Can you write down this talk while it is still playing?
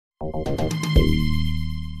What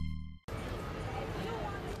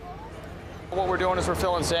we're doing is we're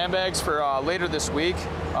filling sandbags for later this week.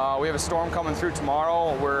 We have a storm coming through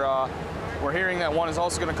tomorrow. We're hearing that one is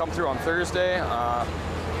also going to come through on Thursday. I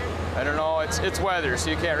don't know, it's weather, so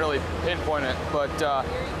you can't really pinpoint it, but you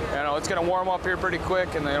know, it's going to warm up here pretty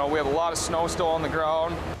quick, and you know, we have a lot of snow still on the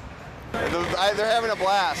ground. They're having a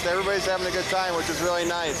blast. Everybody's having a good time, which is really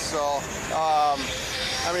nice. So,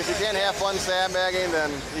 I mean, if you can't have fun sandbagging,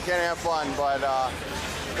 then you can't have fun. But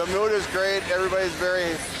the mood is great. Everybody's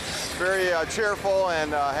very cheerful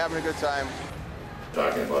and having a good time.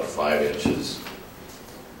 Talking about 5 inches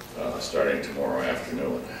starting tomorrow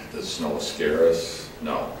afternoon. Does snow scare us?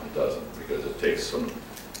 No, it doesn't, because it takes some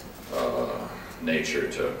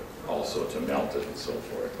nature to melt it and so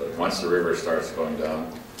forth. But once the river starts going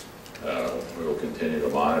down, we will continue to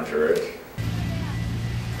monitor it